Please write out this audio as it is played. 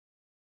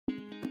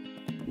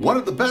One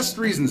of the best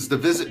reasons to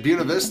visit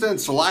Buena Vista in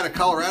Salida,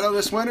 Colorado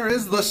this winter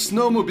is the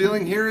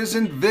snowmobiling here is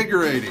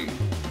invigorating.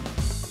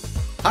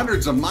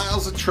 Hundreds of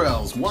miles of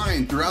trails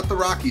wind throughout the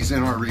Rockies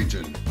in our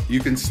region. You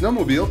can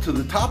snowmobile to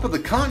the top of the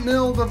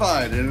Continental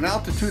Divide at an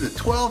altitude of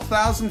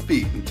 12,000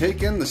 feet and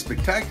take in the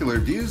spectacular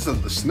views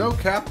of the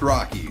snow-capped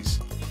Rockies.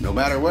 No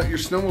matter what your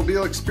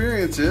snowmobile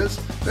experience is,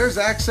 there's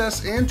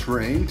access and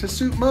terrain to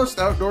suit most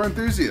outdoor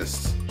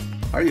enthusiasts.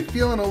 Are you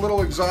feeling a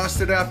little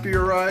exhausted after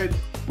your ride?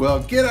 Well,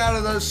 get out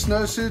of those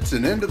snowsuits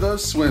and into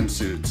those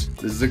swimsuits.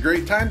 This is a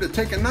great time to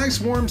take a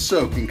nice warm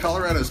soak in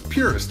Colorado's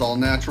purest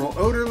all-natural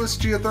odorless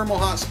geothermal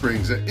hot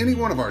springs at any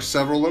one of our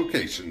several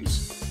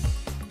locations.